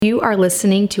You are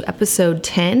listening to episode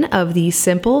 10 of the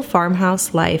Simple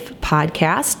Farmhouse Life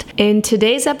podcast. In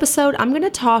today's episode, I'm going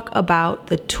to talk about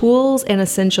the tools and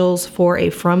essentials for a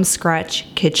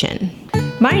from-scratch kitchen.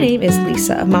 My name is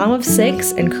Lisa, mom of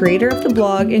 6 and creator of the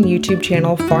blog and YouTube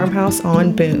channel Farmhouse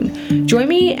on Boone. Join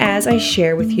me as I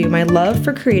share with you my love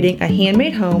for creating a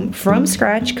handmade home from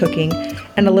scratch cooking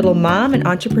and a little mom and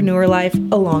entrepreneur life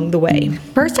along the way.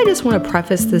 First, I just want to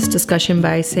preface this discussion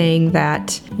by saying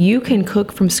that you can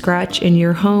cook from scratch in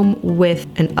your home with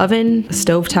an oven, a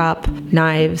stovetop,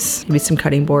 knives, maybe some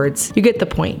cutting boards. You get the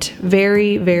point.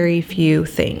 Very, very few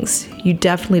things. You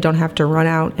definitely don't have to run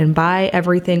out and buy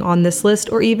everything on this list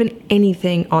or even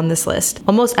anything on this list.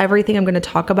 Almost everything I'm going to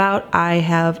talk about, I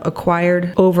have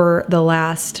acquired over the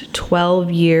last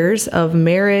 12 years of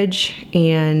marriage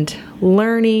and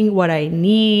learning what I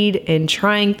need and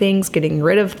trying things, getting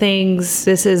rid of things.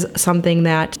 This is something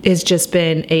that has just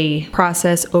been a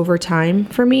process over time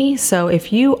for me. So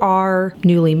if you are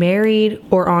newly married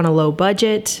or on a low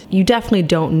budget, you definitely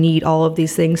don't need all of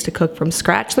these things to cook from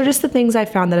scratch. They're just the things I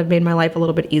found that have made my life a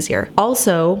little bit easier.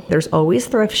 Also, there's always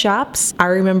thrift shops. I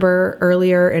remember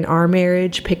earlier in our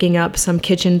marriage picking up some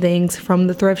kitchen things from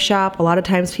the thrift shop. A lot of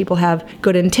times people have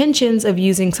good intentions of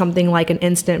using something like an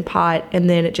Instant Pot, and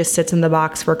then it just sits in the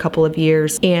box for a couple of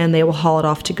years and they will haul it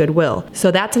off to Goodwill. So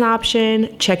that's an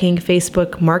option. Checking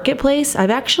Facebook Marketplace. I've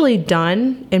actually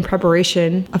done in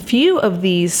preparation a few of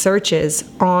these searches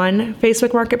on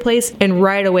Facebook Marketplace and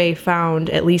right away found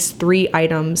at least 3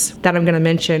 items that I'm going to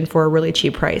mention for a really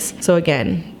cheap price. So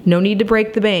again, no need to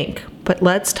break the bank, but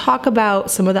let's talk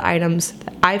about some of the items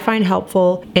that I find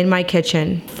helpful in my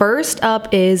kitchen. First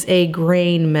up is a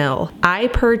grain mill. I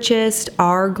purchased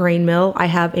our grain mill. I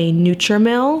have a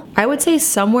Nutri-Mill. I would say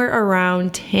somewhere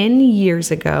around 10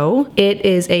 years ago. It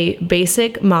is a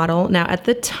basic model. Now at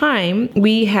the time,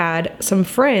 we had some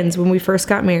friends when we first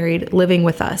got married living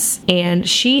with us, and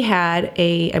she had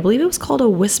I believe it was called a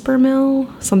Whisper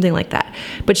Mill, something like that.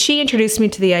 But she introduced me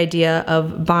to the idea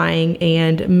of buying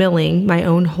and milling my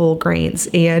own whole grains,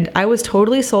 and I was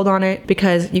totally sold on it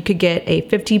because you could get a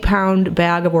 50-pound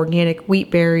bag of organic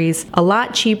wheat berries a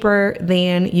lot cheaper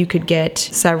than you could get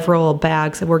several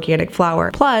bags of organic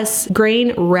flour. Plus,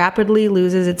 grain rapidly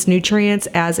loses its nutrients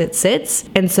as it sits,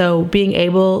 and so being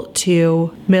able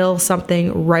to mill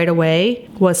something right away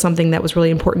was something that was really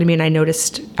important to me, and I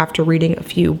noticed after reading a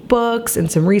few books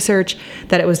and some research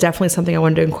that it was definitely something I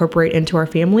wanted to incorporate into our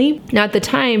family. Now at the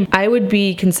time, I would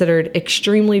be considered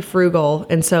extremely frugal,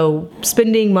 and so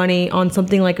spending money on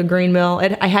something like a grain mill,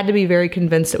 I had to be very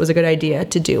convinced it was a good idea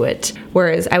to do it.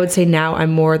 Whereas I would say now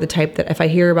I'm more the type that if I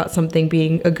hear about something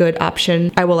being a good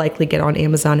option, I will likely get on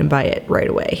Amazon and buy it right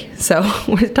away. So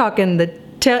we're talking the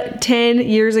 10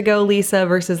 years ago Lisa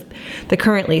versus the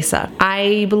current Lisa.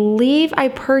 I believe I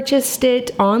purchased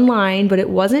it online, but it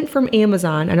wasn't from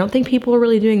Amazon. I don't think people were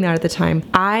really doing that at the time.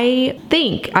 I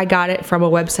think I got it from a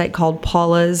website called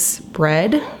Paula's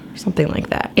Bread, something like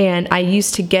that. And I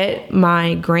used to get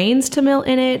my grains to mill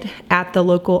in it at the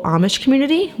local Amish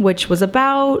community, which was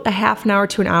about a half an hour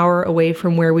to an hour away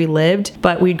from where we lived.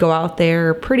 But we'd go out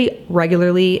there pretty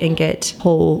regularly and get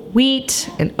whole wheat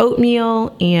and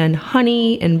oatmeal and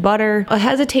honey and butter. A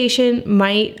hesitation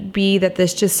might be that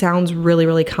this just sounds really,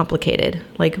 really complicated.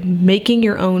 Like making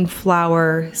your own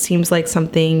flour seems like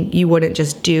something you wouldn't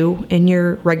just do in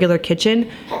your regular kitchen.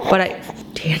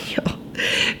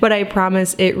 But I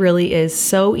promise it really is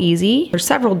so easy. There's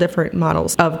several different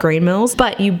models of grain mills,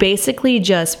 but you basically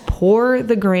just pour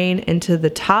the grain into the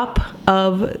top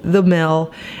of the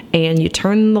mill and you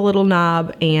turn the little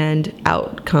knob and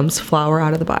out comes flour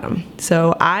out of the bottom.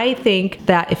 So I think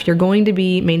that if you're going to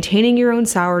be maintaining your own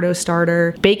sourdough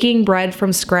starter, baking bread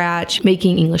from scratch,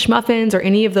 making English muffins or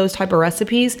any of those type of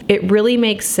recipes, it really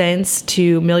makes sense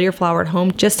to mill your flour at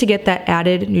home just to get that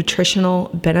added nutritional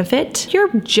benefit. If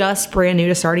you're just brand new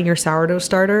to starting your sourdough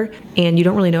starter and you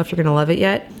don't really know if you're going to love it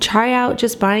yet, try out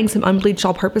just buying some unbleached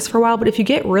all-purpose for a while. But if you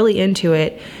get really into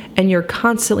it and you're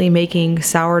constantly making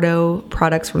sourdough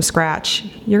products from scratch,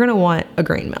 you're going to want a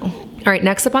grain mill. All right,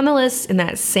 next up on the list in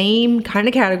that same kind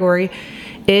of category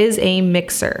is a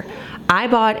mixer. I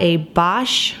bought a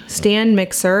Bosch stand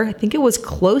mixer. I think it was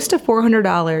close to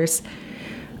 $400.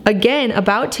 Again,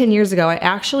 about 10 years ago, I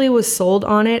actually was sold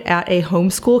on it at a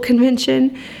homeschool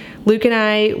convention. Luke and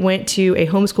I went to a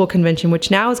homeschool convention, which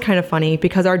now is kind of funny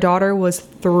because our daughter was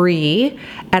 3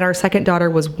 and our second daughter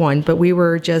was 1, but we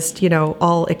were just,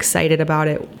 all excited about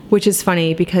it, which is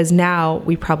funny because now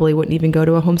we probably wouldn't even go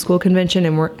to a homeschool convention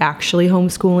and we're actually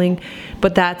homeschooling.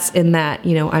 But that's in that,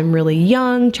 I'm really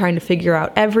young, trying to figure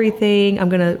out everything. I'm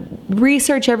going to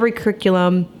research every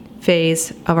curriculum.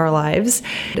 phase of our lives.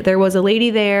 There was a lady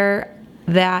there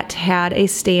that had a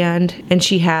stand, and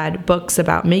she had books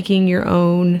about making your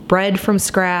own bread from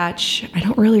scratch. I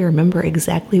don't really remember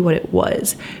exactly what it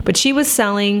was, but she was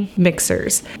selling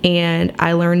mixers, and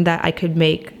I learned that I could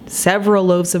make several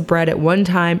loaves of bread at one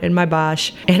time in my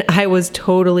Bosch, and I was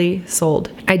totally sold.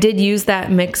 I did use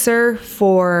that mixer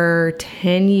for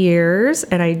 10 years,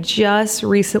 and I just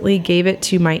recently gave it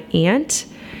to my aunt.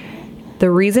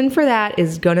 The reason for that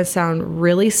is gonna sound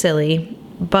really silly,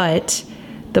 but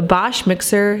the Bosch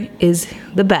mixer is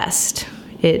the best.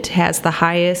 It has the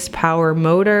highest power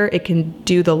motor. It can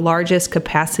do the largest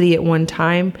capacity at one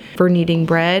time for kneading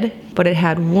bread, but it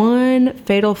had one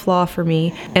fatal flaw for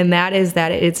me, and that is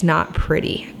that it's not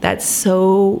pretty. That's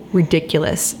so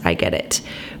ridiculous. I get it.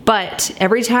 But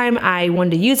every time I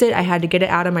wanted to use it, I had to get it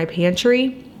out of my pantry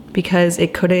because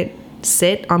it couldn't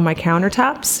sit on my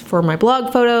countertops for my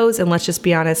blog photos. And let's just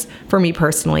be honest, for me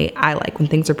personally, I like when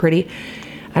things are pretty.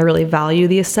 I really value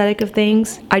the aesthetic of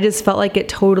things. I just felt like it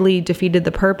totally defeated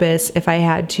the purpose if I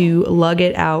had to lug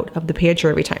it out of the pantry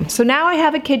every time. So now I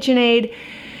have a KitchenAid,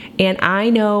 and I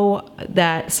know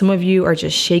that some of you are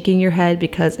just shaking your head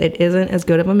because it isn't as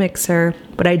good of a mixer,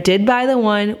 but I did buy the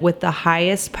one with the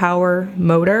highest power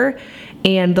motor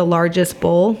and the largest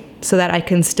bowl so that I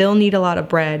can still knead a lot of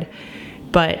bread,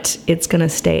 but it's gonna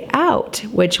stay out,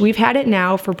 which we've had it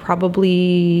now for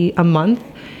probably a month.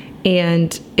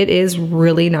 And it is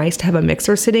really nice to have a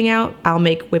mixer sitting out. I'll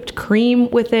make whipped cream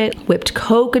with it, whipped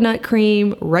coconut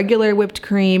cream, regular whipped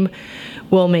cream.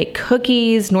 We'll make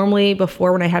cookies. Normally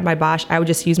before, when I had my Bosch, I would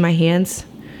just use my hands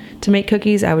to make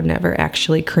cookies. I would never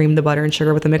actually cream the butter and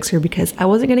sugar with a mixer because I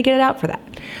wasn't gonna get it out for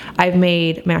that. I've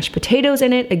made mashed potatoes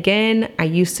in it. Again, I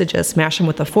used to just mash them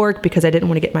with a fork because I didn't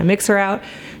want to get my mixer out.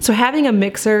 So having a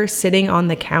mixer sitting on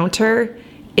the counter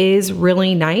is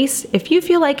really nice. If you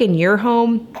feel like in your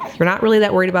home, you're not really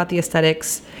that worried about the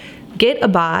aesthetics, get a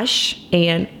Bosch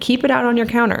and keep it out on your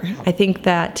counter. I think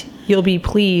that you'll be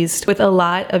pleased with a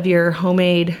lot of your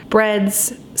homemade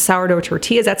breads, sourdough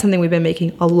tortillas. That's something we've been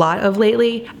making a lot of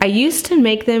lately. I used to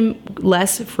make them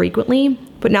less frequently,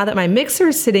 but now that my mixer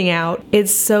is sitting out,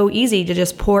 it's so easy to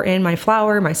just pour in my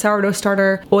flour, my sourdough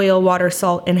starter, oil, water,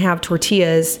 salt, and have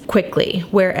tortillas quickly.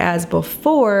 Whereas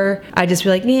before, I just be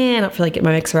like, I don't feel like getting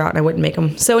my mixer out, and I wouldn't make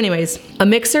them. So anyways, a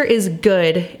mixer is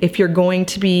good if you're going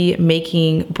to be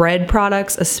making bread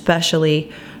products,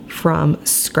 especially from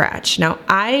scratch. Now,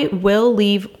 I will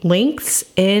leave links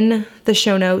in the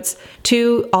show notes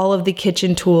to all of the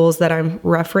kitchen tools that I'm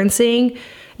referencing,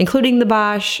 including the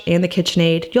Bosch and the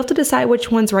KitchenAid. You'll have to decide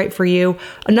which one's right for you.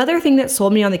 Another thing that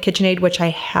sold me on the KitchenAid, which I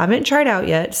haven't tried out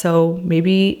yet, so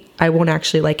maybe I won't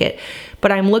actually like it,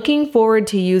 but I'm looking forward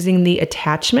to using the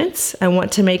attachments. I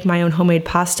want to make my own homemade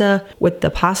pasta with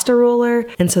the pasta roller,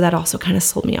 and so that also kind of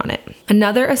sold me on it.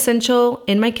 Another essential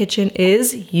in my kitchen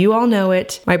is, you all know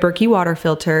it, my Berkey water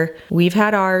filter. We've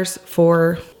had ours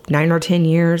for 9 or 10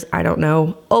 years, I don't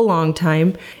know, a long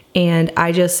time. And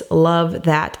I just love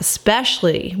that,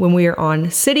 especially when we are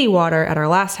on city water at our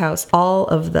last house. All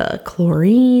of the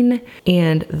chlorine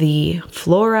and the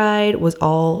fluoride was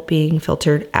all being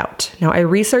filtered out. Now, I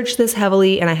researched this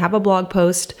heavily, and I have a blog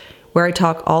post where I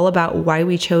talk all about why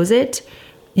we chose it.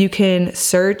 You can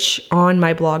search on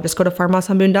my blog. Just go to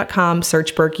farmhouseonboone.com,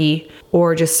 search Berkey,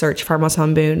 or just search Farmhouse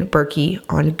on Boone Berkey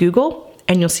on Google,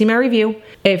 and you'll see my review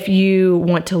if you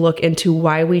want to look into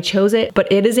why we chose it.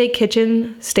 But it is a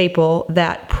kitchen staple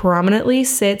that prominently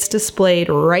sits displayed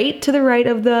right to the right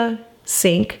of the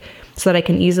sink so that I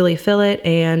can easily fill it,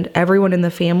 and everyone in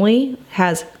the family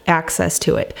has access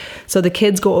to it. So the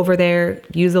kids go over there,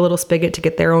 use a little spigot to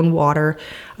get their own water.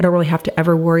 I don't really have to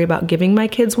ever worry about giving my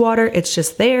kids water. It's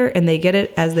just there, and they get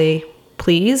it as they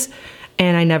please,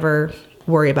 and I never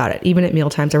worry about it. Even at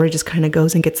meal times, everybody just kind of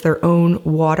goes and gets their own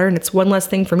water, and it's one less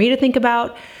thing for me to think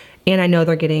about, and I know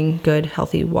they're getting good,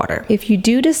 healthy water. If you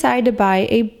do decide to buy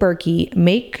a Berkey,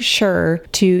 make sure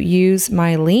to use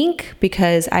my link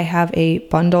because I have a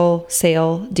bundle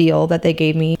sale deal that they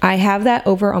gave me. I have that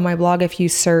over on my blog if you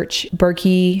search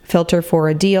Berkey filter for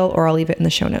a deal, or I'll leave it in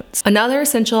the show notes. Another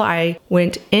essential, I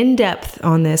went in depth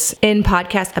on this in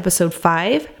podcast episode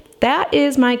 5. That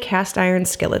is my cast iron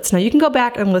skillets. Now, you can go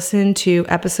back and listen to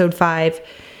episode 5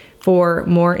 for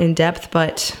more in depth,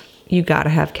 but you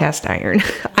gotta have cast iron.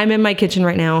 I'm in my kitchen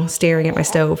right now staring at my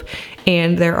stove,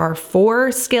 and there are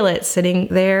 4 skillets sitting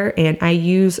there, and I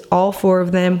use all 4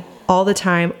 of them all the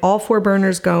time, all 4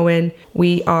 burners going.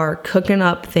 We are cooking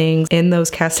up things in those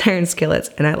cast iron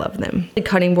skillets, and I love them. The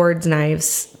cutting boards,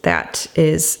 knives, that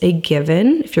is a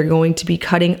given. If you're going to be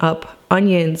cutting up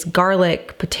onions,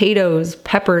 garlic, potatoes,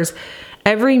 peppers,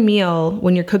 Every meal,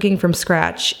 when you're cooking from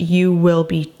scratch, you will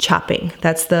be chopping.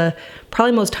 That's the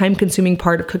probably most time-consuming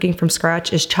part of cooking from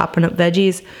scratch is chopping up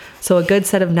veggies. So a good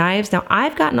set of knives. Now,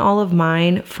 I've gotten all of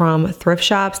mine from thrift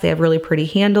shops. They have really pretty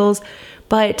handles,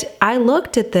 but I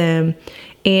looked at them,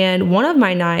 and one of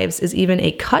my knives is even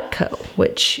a Cutco,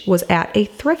 which was at a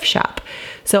thrift shop.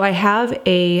 So I have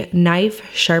a knife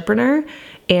sharpener,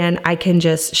 and I can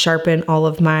just sharpen all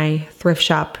of my thrift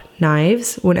shop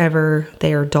knives whenever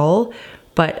they are dull.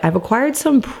 But I've acquired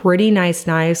some pretty nice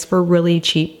knives for really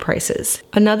cheap prices.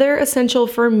 Another essential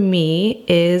for me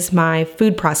is my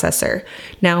food processor.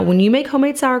 Now, when you make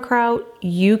homemade sauerkraut,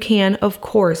 you can, of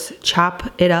course,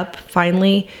 chop it up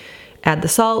finely, add the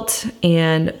salt,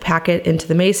 and pack it into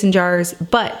the mason jars.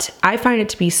 But I find it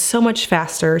to be so much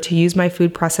faster to use my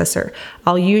food processor.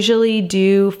 I'll usually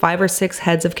do 5 or 6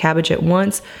 heads of cabbage at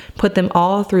once, put them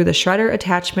all through the shredder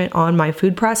attachment on my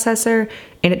food processor,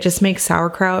 and it just makes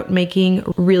sauerkraut making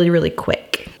really, really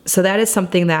quick. So that is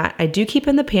something that I do keep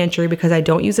in the pantry because I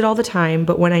don't use it all the time,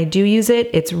 but when I do use it,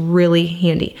 it's really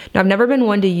handy. Now, I've never been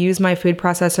one to use my food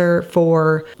processor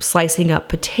for slicing up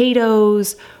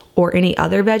potatoes or any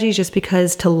other veggies, just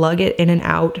because to lug it in and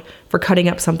out for cutting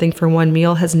up something for one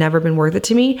meal has never been worth it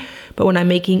to me. But when I'm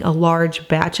making a large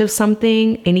batch of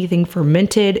something, anything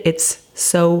fermented, it's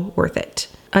so worth it.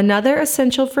 Another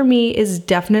essential for me is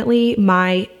definitely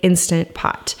my Instant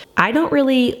Pot. I don't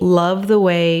really love the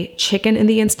way chicken in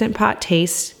the Instant Pot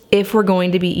tastes. If we're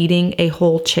going to be eating a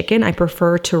whole chicken, I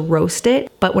prefer to roast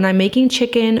it. But when I'm making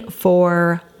chicken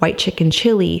for white chicken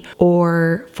chili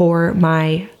or for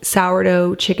my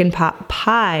sourdough chicken pot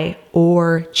pie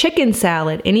or chicken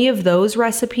salad, any of those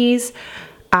recipes,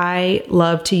 I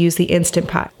love to use the Instant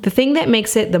Pot. The thing that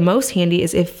makes it the most handy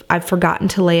is if I've forgotten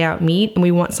to lay out meat and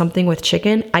we want something with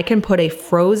chicken, I can put a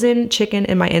frozen chicken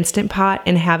in my Instant Pot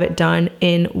and have it done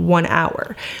in 1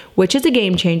 hour, which is a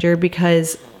game changer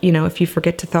because, you know, if you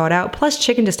forget to thaw it out, plus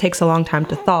chicken just takes a long time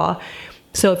to thaw.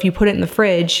 So if you put it in the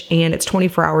fridge and it's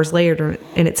 24 hours later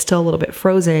and it's still a little bit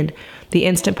frozen, the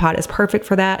Instant Pot is perfect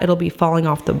for that. It'll be falling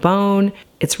off the bone.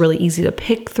 It's really easy to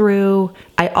pick through.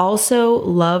 I also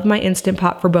love my Instant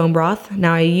Pot for bone broth.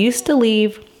 Now, I used to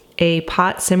leave a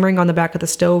pot simmering on the back of the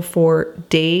stove for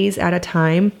days at a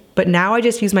time, but now I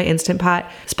just use my Instant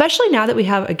Pot, especially now that we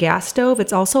have a gas stove.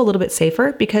 It's also a little bit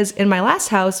safer because in my last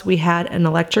house, we had an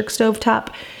electric stovetop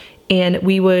and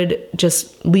we would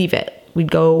just leave it. We'd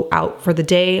go out for the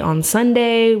day on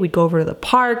Sunday, we'd go over to the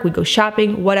park, we'd go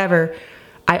shopping, whatever.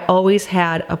 I always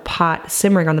had a pot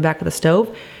simmering on the back of the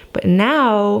stove. But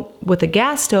now with a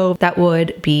gas stove, that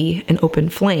would be an open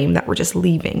flame that we're just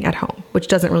leaving at home, which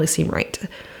doesn't really seem right.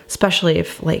 Especially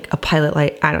if like a pilot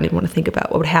light, I don't even want to think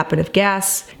about what would happen if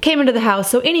gas came into the house.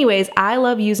 So anyways, I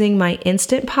love using my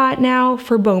Instant Pot now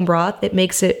for bone broth. It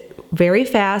makes it very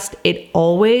fast. It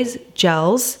always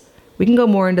gels. We can go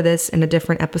more into this in a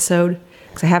different episode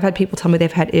because I have had people tell me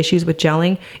they've had issues with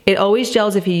gelling. It always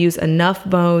gels if you use enough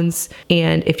bones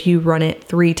and if you run it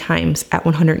 3 times at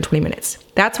 120 minutes.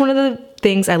 That's one of the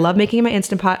things I love making in my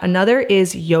Instant Pot. Another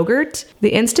is yogurt. The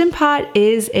Instant Pot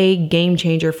is a game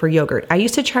changer for yogurt. I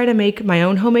used to try to make my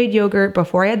own homemade yogurt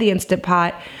before I had the Instant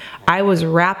Pot. I was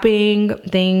wrapping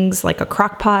things like a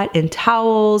crock pot in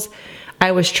towels.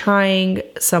 I was trying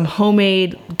some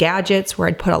homemade gadgets where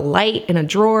I'd put a light in a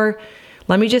drawer.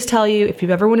 Let me just tell you, if you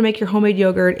ever want to make your homemade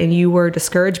yogurt and you were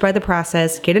discouraged by the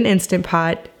process, get an Instant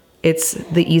Pot. It's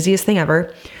the easiest thing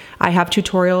ever. I have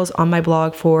tutorials on my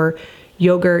blog for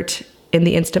yogurt in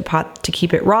the Instant Pot to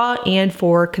keep it raw and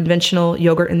for conventional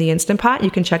yogurt in the Instant Pot. You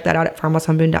can check that out at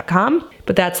farmhouseonboone.com.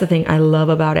 But that's the thing I love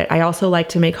about it. I also like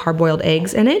to make hard-boiled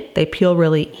eggs in it. They peel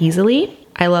really easily.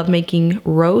 I love making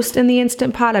roast in the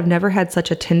Instant Pot. I've never had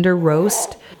such a tender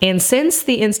roast. And since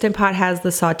the Instant Pot has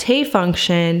the saute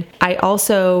function, I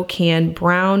also can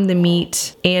brown the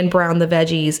meat and brown the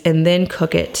veggies and then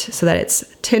cook it so that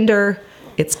it's tender,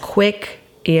 it's quick,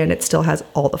 and it still has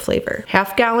all the flavor.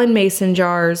 1/2-gallon mason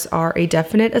jars are a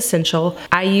definite essential.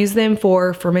 I use them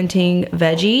for fermenting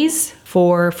veggies,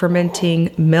 for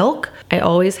fermenting milk. I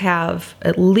always have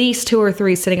at least 2 or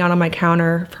 3 sitting out on my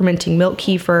counter fermenting milk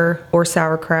kefir or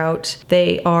sauerkraut.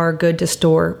 They are good to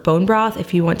store bone broth.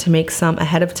 If you want to make some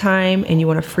ahead of time and you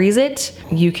want to freeze it,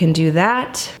 you can do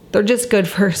that. They're just good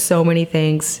for so many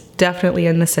things. Definitely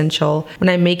an essential. When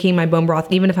I'm making my bone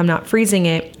broth, even if I'm not freezing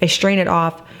it, I strain it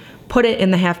off, put it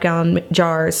in the 1/2-gallon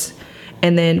jars,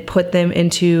 and then put them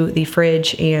into the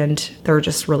fridge, and they're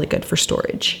just really good for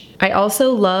storage. I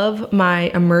also love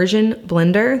my immersion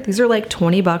blender. These are like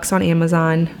 $20 on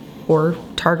Amazon. or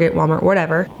Target, Walmart,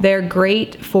 whatever. They're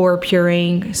great for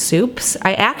pureeing soups.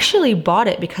 I actually bought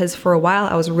it because for a while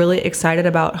I was really excited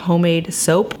about homemade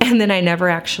soap, and then I never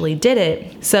actually did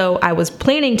it. So I was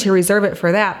planning to reserve it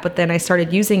for that, but then I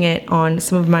started using it on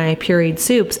some of my pureed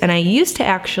soups, and I used to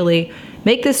actually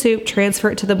make the soup,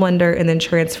 transfer it to the blender, and then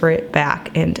transfer it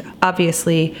back. And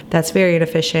obviously that's very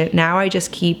inefficient. Now I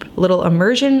just keep a little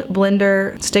immersion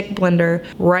blender, stick blender,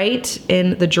 right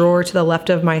in the drawer to the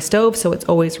left of my stove, so it's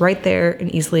always right there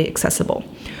and easily accessible.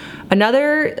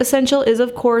 Another essential is,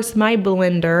 of course, my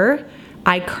blender.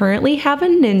 I currently have a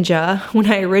Ninja.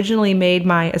 When I originally made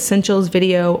my essentials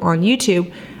video on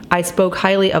YouTube, I spoke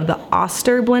highly of the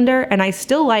Oster blender, and I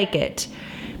still like it.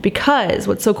 Because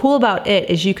what's so cool about it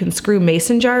is you can screw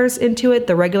mason jars into it,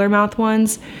 the regular mouth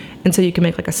ones, and so you can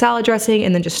make like a salad dressing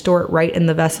and then just store it right in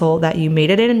the vessel that you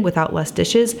made it in without less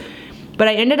dishes. But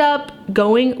I ended up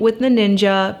going with the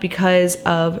Ninja because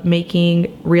of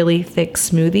making really thick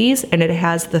smoothies, and it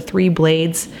has the 3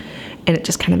 blades, and it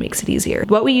just kind of makes it easier.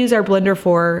 What we use our blender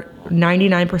for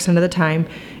 99% of the time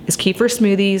is kefir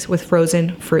smoothies with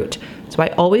frozen fruit. So I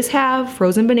always have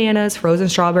frozen bananas, frozen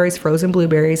strawberries, frozen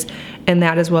blueberries, and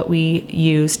that is what we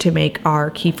use to make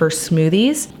our kefir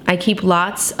smoothies. I keep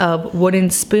lots of wooden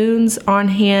spoons on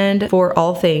hand for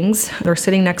all things. They're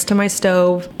sitting next to my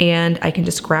stove, and I can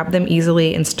just grab them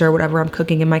easily and stir whatever I'm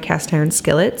cooking in my cast iron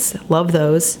skillets. Love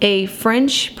those. A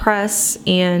French press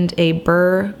and a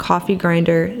Burr coffee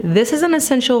grinder. This is an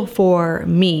essential for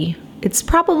me. It's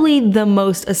probably the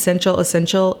most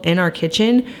essential in our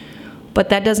kitchen, but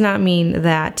that does not mean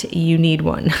that you need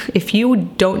one. If you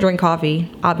don't drink coffee,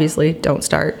 obviously don't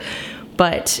start.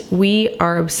 But we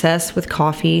are obsessed with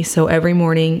coffee, so every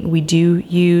morning we do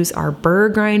use our Burr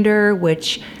grinder,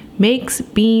 which makes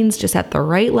beans just at the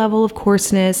right level of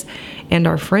coarseness, and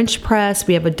our French press.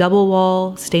 We have a double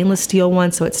wall stainless steel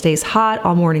one, so it stays hot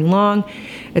all morning long.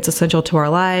 It's essential to our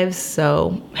lives,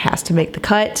 so has to make the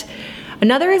cut.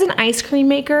 Another is an ice cream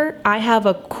maker. I have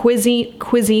a Cuisinart.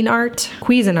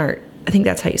 I think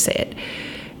that's how you say it.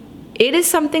 It is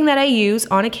something that I use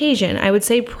on occasion. I would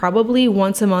say probably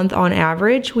once a month on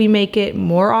average. We make it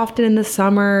more often in the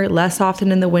summer, less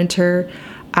often in the winter.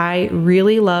 I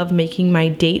really love making my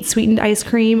date sweetened ice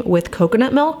cream with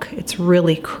coconut milk. It's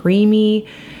really creamy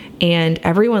and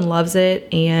everyone loves it,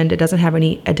 and it doesn't have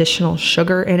any additional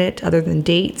sugar in it other than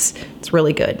dates. It's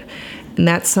really good. And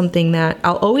that's something that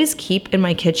I'll always keep in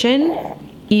my kitchen,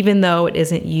 even though it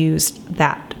isn't used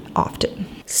that often.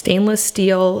 Stainless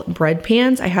steel bread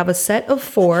pans. I have a set of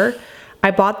 4. I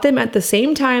bought them at the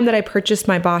same time that I purchased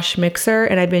my Bosch mixer,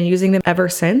 and I've been using them ever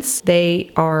since.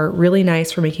 They are really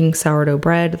nice for making sourdough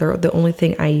bread. They're the only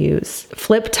thing I use.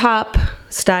 Flip top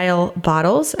style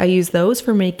bottles. I use those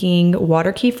for making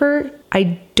water kefir.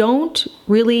 I don't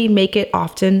really make it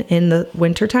often in the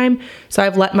wintertime, so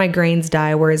I've let my grains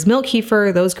die, whereas milk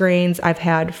kefir, those grains I've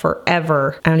had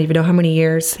forever. I don't even know how many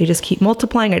years. They just keep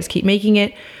multiplying. I just keep making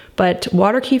it. But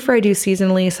water kefir I do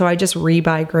seasonally, so I just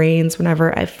rebuy grains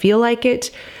whenever I feel like it.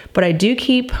 But I do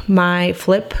keep my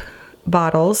flip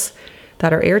bottles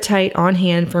that are airtight on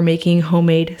hand for making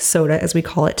homemade soda, as we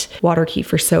call it, water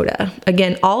kefir soda.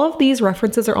 Again, all of these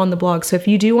references are on the blog, so if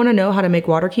you do want to know how to make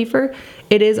water kefir,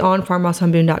 it is on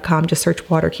farmhouseonboone.com. Just search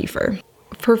water kefir.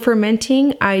 For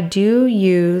fermenting, I do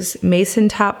use mason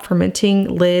top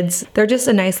fermenting lids. They're just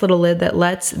a nice little lid that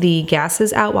lets the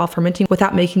gases out while fermenting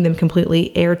without making them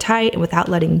completely airtight and without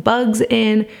letting bugs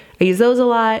in. I use those a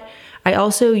lot. I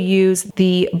also use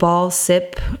the ball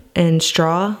sip and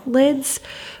straw lids.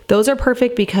 Those are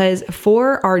perfect because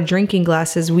for our drinking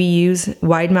glasses, we use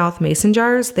wide mouth mason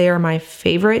jars. They are my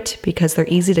favorite because they're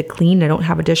easy to clean. I don't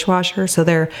have a dishwasher, so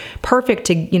they're perfect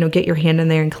to, get your hand in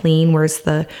there and clean, whereas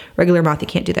the regular mouth you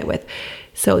can't do that with.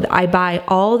 So I buy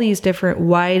all these different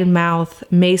wide mouth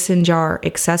mason jar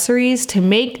accessories to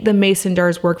make the mason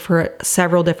jars work for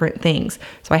several different things.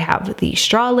 So I have the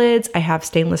straw lids, I have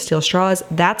stainless steel straws.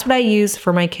 That's what I use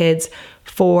for my kids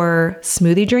for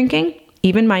smoothie drinking.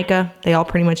 Even Micah, they all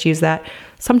pretty much use that.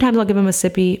 Sometimes I'll give them a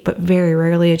sippy, but very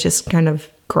rarely. I just kind of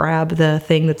grab the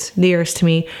thing that's nearest to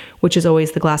me, which is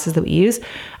always the glasses that we use.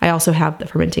 I also have the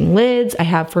fermenting lids. I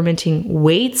have fermenting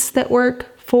weights that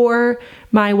work for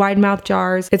my wide mouth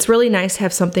jars. It's really nice to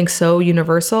have something so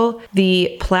universal.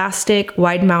 The plastic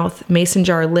wide mouth mason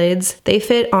jar lids, they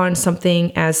fit on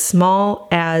something as small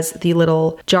as the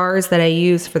little jars that I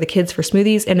use for the kids for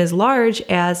smoothies and as large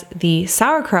as the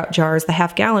sauerkraut jars, the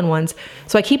half-gallon ones.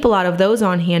 So I keep a lot of those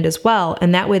on hand as well,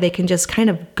 and that way they can just kind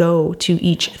of go to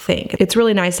each thing. It's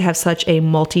really nice to have such a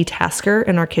multitasker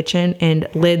in our kitchen and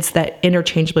lids that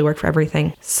interchangeably work for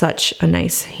everything. Such a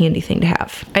nice handy thing to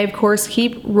have. I of course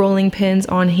keep rolling pins pans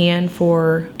on hand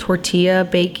for tortilla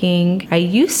baking. I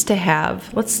used to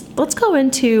have, let's go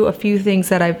into a few things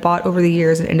that I've bought over the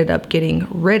years and ended up getting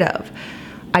rid of.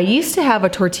 I used to have a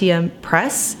tortilla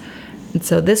press. And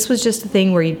so this was just a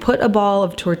thing where you put a ball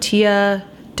of tortilla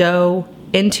dough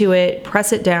into it,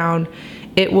 press it down.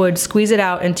 It would squeeze it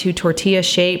out into tortilla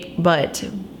shape, but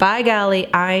by golly,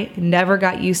 I never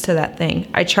got used to that thing.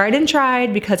 I tried and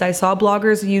tried because I saw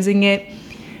bloggers using it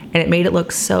and it made it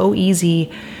look so easy,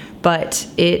 but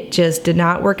it just did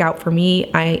not work out for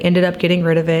me. I ended up getting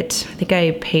rid of it. I think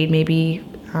I paid maybe,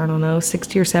 I don't know,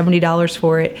 $60 or $70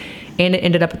 for it, and it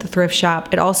ended up at the thrift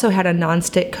shop. It also had a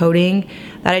non-stick coating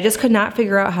that I just could not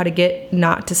figure out how to get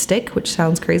not to stick, which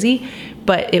sounds crazy,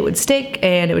 but it would stick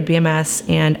and it would be a mess,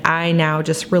 and I now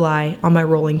just rely on my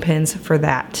rolling pins for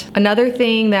that. Another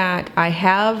thing that I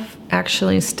have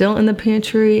actually still in the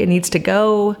pantry, it needs to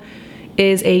go,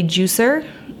 is a juicer.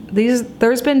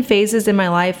 There's been phases in my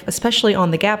life, especially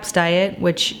on the GAPS diet,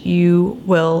 which you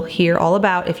will hear all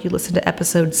about if you listen to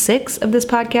episode 6 of this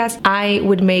podcast. I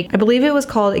would make, I believe it was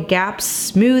called a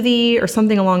GAPS smoothie or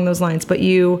something along those lines, but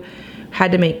you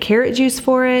had to make carrot juice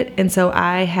for it. And so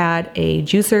I had a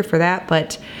juicer for that,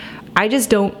 but I just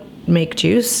don't make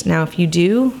juice. Now, if you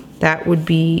do, that would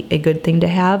be a good thing to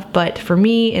have. But for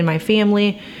me and my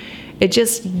family, it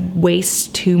just wastes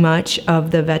too much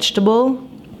of the vegetable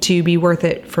to be worth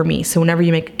it for me. So whenever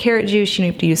you make a carrot juice, you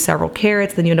have to use several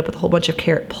carrots, then you end up with a whole bunch of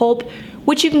carrot pulp,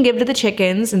 which you can give to the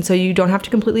chickens, and so you don't have to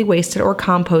completely waste it or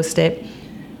compost it.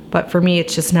 But for me,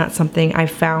 it's just not something I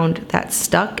found that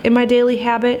stuck in my daily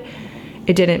habit.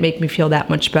 It didn't make me feel that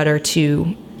much better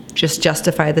to just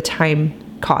justify the time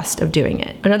cost of doing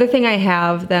it. Another thing I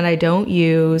have that I don't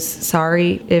use,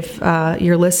 sorry if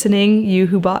you're listening, you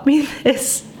who bought me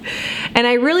this, and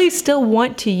I really still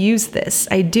want to use this.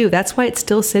 I do. That's why it's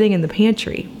still sitting in the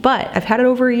pantry. But I've had it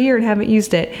over a year and haven't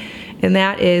used it. And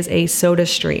that is a Soda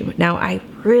Stream. Now, I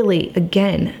really,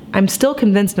 again, I'm still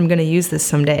convinced I'm going to use this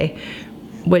someday,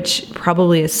 which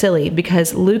probably is silly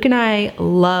because Luke and I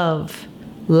love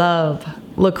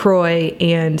LaCroix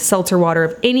and seltzer water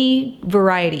of any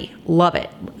variety. Love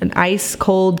it. An ice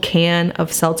cold can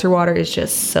of seltzer water is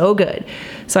just so good.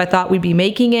 So I thought we'd be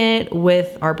making it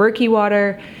with our Berkey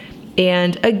water.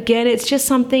 And again, it's just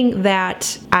something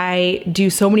that I do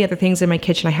so many other things in my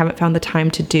kitchen I haven't found the time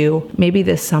to do. Maybe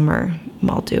this summer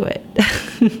I'll do it.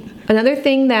 Another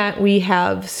thing that we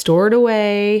have stored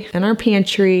away in our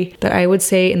pantry that I would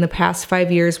say in the past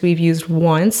 5 years we've used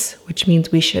once, which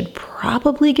means we should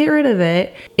probably get rid of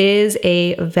it, is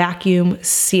a vacuum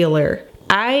sealer.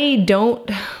 I don't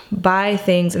buy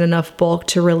things in enough bulk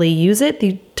to really use it.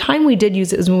 The time we did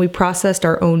use it was when we processed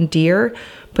our own deer,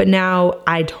 but now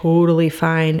I totally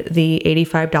find the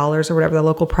 $85 or whatever the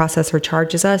local processor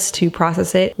charges us to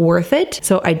process it worth it.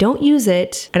 So I don't use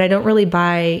it, and I don't really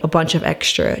buy a bunch of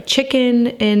extra chicken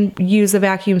and use a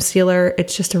vacuum sealer.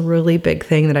 It's just a really big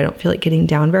thing that I don't feel like getting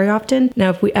down very often.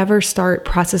 Now, if we ever start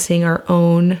processing our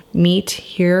own meat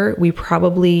here, we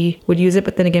probably would use it,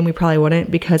 but then again, we probably wouldn't,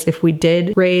 because if we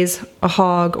did raise a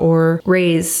hog or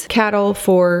raise cattle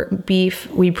for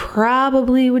beef, we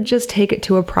probably would just take it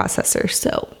to a processor.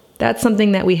 So that's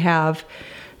something that we have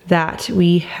not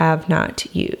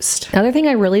used. Another thing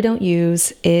I really don't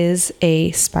use is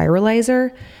a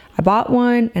spiralizer. I bought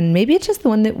one, and maybe it's just the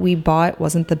one that we bought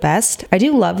wasn't the best. I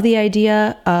do love the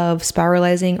idea of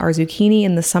spiralizing our zucchini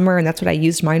in the summer, and that's what I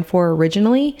used mine for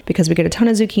originally, because we get a ton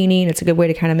of zucchini and it's a good way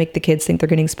to kind of make the kids think they're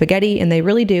getting spaghetti, and they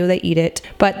really do, they eat it.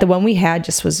 But the one we had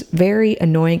just was very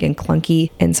annoying and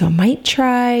clunky, and so I might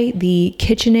try the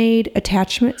KitchenAid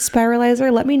attachment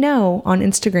spiralizer. Let me know on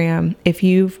Instagram if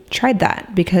you've tried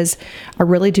that, because I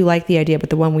really do like the idea, but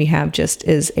the one we have just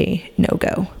is a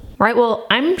no-go. Right, well,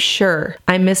 I'm sure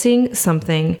I'm missing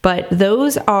something, but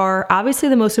those are obviously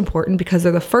the most important because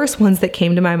they're the first ones that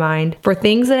came to my mind for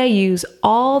things that I use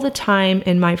all the time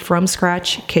in my from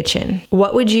scratch kitchen.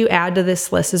 What would you add to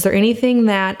this list? Is there anything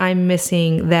that I'm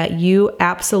missing that you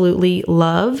absolutely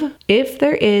love? If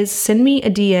there is, send me a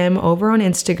DM over on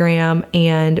Instagram,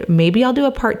 and maybe I'll do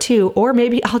a part 2, or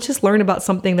maybe I'll just learn about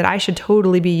something that I should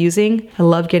totally be using. I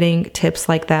love getting tips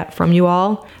like that from you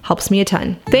all. Helps me a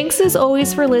ton. Thanks as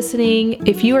always for listening.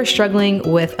 If you are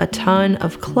struggling with a ton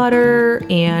of clutter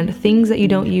and things that you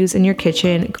don't use in your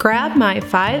kitchen, grab my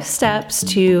 5 steps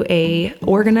to a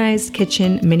organized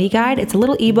kitchen mini guide. It's a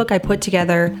little ebook I put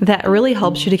together that really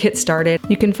helps you to get started.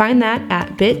 You can find that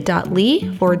at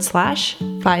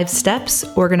bit.ly/5 5 Steps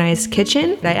Organized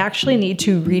Kitchen. I actually need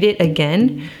to read it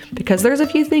again because there's a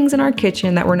few things in our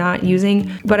kitchen that we're not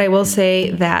using, but I will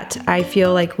say that I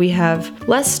feel like we have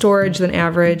less storage than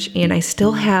average, and I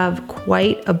still have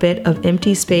quite a bit of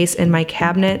empty space in my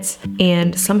cabinets,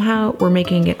 and somehow we're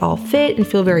making it all fit and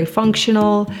feel very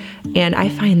functional, and I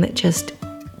find that just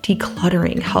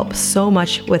decluttering helps so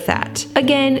much with that.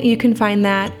 Again, you can find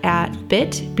that at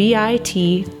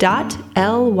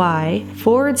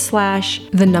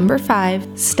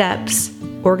bit.ly/5 steps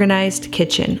organized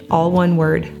kitchen, all one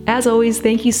word. As always,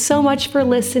 thank you so much for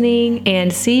listening,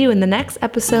 and see you in the next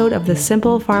episode of the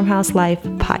Simple Farmhouse Life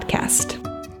podcast.